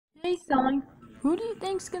Hey Sign, who do you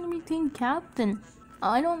think's gonna be team captain?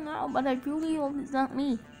 I don't know, but I really hope it's not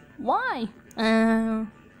me. Why? I'm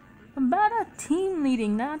bad at team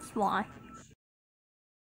leading, that's why.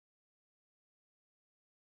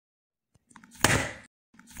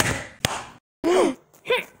 Okay,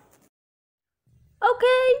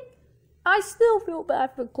 I still feel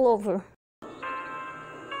bad for Clover.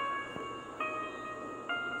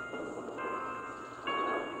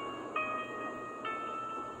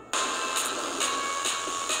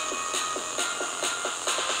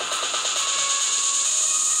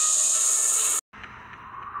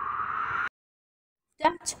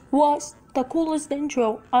 That was the coolest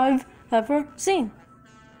intro I've ever seen.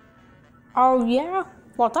 Oh yeah?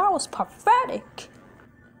 Well, that was pathetic.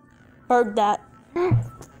 Heard that.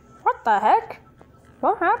 What the heck?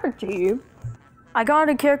 What happened to you? I got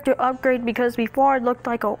a character upgrade because before I looked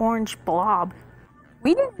like an orange blob.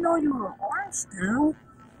 We didn't know you were orange now.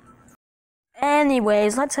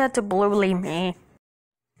 Anyways, let's head to Blue Leave Me.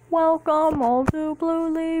 Welcome all to Blue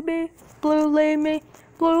Leave Me, Blue Leave Me,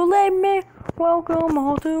 Blue Leave Me. Welcome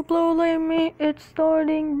all to Blue Leave Me. It's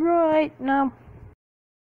starting right now.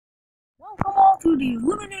 Welcome all to the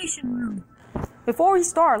Elimination Room. Before we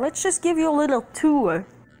start, let's just give you a little tour.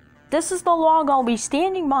 This is the log I'll be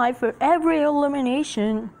standing by for every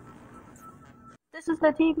elimination. This is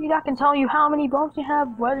the TV that can tell you how many votes you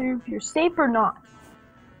have, whether you're safe or not.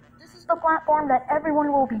 This is the platform that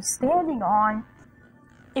everyone will be standing on.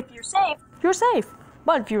 If you're safe, you're safe.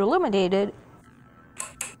 But if you're eliminated,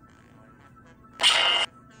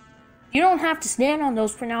 you don't have to stand on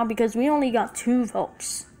those for now because we only got 2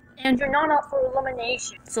 votes. And you're not up for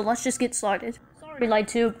elimination. So let's just get started. Sorry,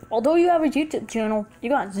 LightTube. Although you have a YouTube channel, you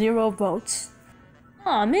got 0 votes.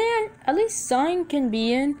 Aw man, at least Sign can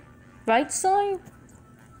be in. Right, Sign?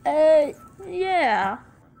 Yeah.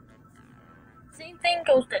 Same thing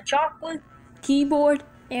goes to chocolate, keyboard,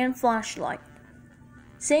 and flashlight.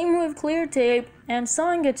 Same with clear tape, and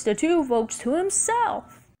Sign gets the 2 votes to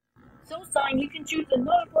himself. So Sign, you can choose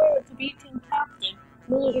another player to be team captain.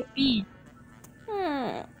 Who will it be?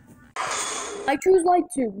 I choose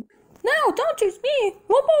LightTube. No, don't choose me.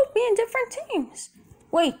 We'll both be in different teams.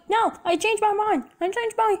 Wait, no, I changed my mind.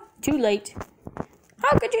 Too late.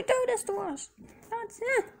 How could you do this to us? That's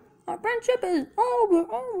it. Our friendship is over.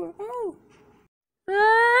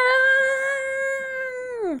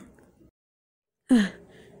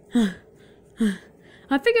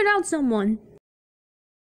 I figured out someone.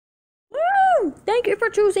 Woo! Thank you for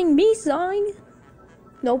choosing me, Sign.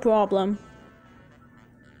 No problem.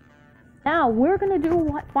 Now, we're gonna do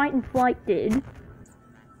what Fight and Flight did.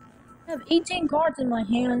 I have 18 cards in my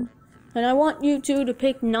hand, and I want you two to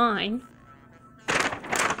pick 9.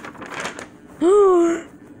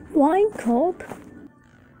 Wine cup?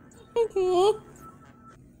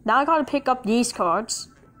 Now I gotta pick up these cards.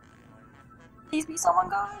 Please be someone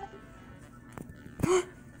good.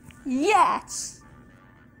 Yes!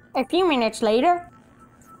 A few minutes later.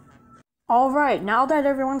 Alright, now that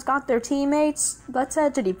everyone's got their teammates, let's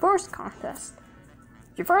head to the first contest.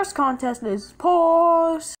 The first contest is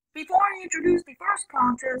pause. Before I introduce the first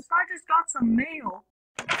contest, I just got some mail.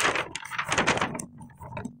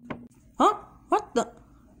 Huh? What the?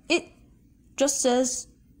 It just says,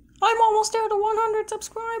 I'm almost there to 100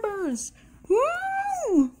 subscribers!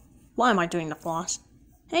 Woo! Why am I doing the floss?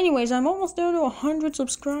 Anyways, I'm almost there to 100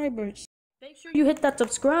 subscribers. Make sure you hit that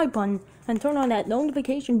subscribe button and turn on that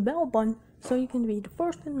notification bell button so you can be the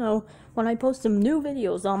first to know when I post some new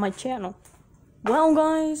videos on my channel. Well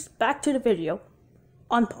guys, back to the video.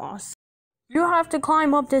 Unpause. You have to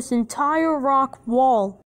climb up this entire rock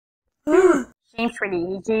wall. Seems pretty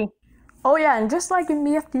easy. Oh yeah, and just like in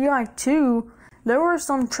BFDI 2, there were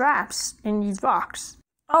some traps in these rocks.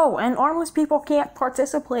 Oh, and armless people can't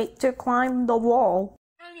participate to climb the wall.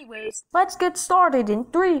 Anyways, let's get started in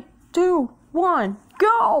 3, 2, 1,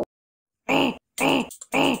 go!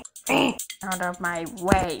 Out of my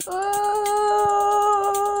way.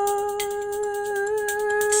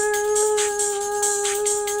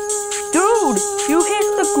 Dude, you hit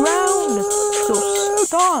the ground! So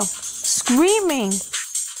stop screaming!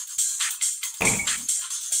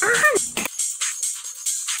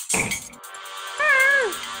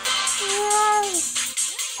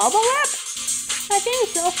 Bubble wrap? I think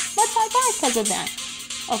so. Let's high five because of that.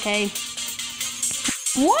 Okay.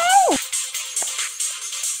 Whoa!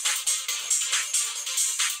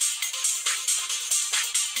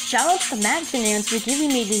 Shout out to Maxfinance for giving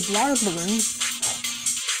me these water balloons.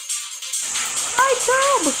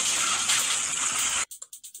 LightTube!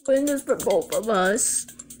 Win this for both of us.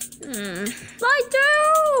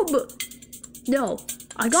 LightTube! No,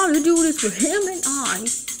 I gotta do this for him and I.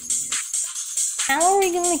 How are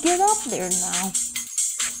we gonna get up there now?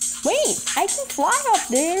 Wait, I can fly up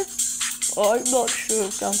there. I'm not sure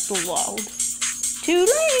if that's allowed. Too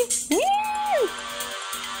late! Yeah!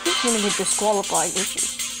 He's gonna get disqualified, isn't he?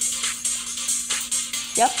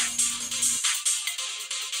 Yep.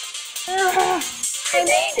 I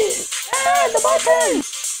made it! The button!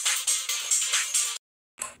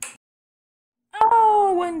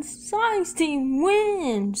 Oh, and Science Team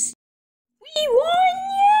wins! We won,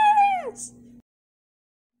 yes!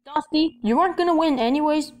 Dusty, you weren't gonna win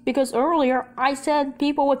anyways, because earlier I said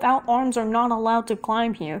people without arms are not allowed to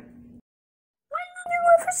climb here. Why did you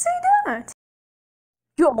ever say that?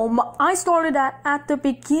 Yo, I started that at the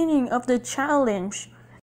beginning of the challenge.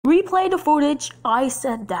 Replay the footage, I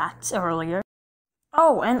said that earlier.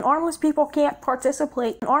 Oh, and armless people can't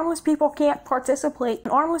participate. Armless people can't participate.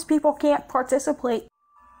 Armless people can't participate.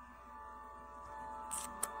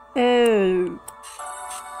 Oh.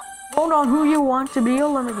 Vote on who you want to be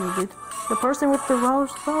eliminated. The person with the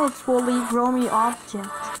most votes will leave Romy object.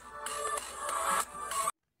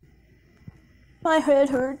 My head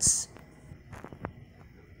hurts.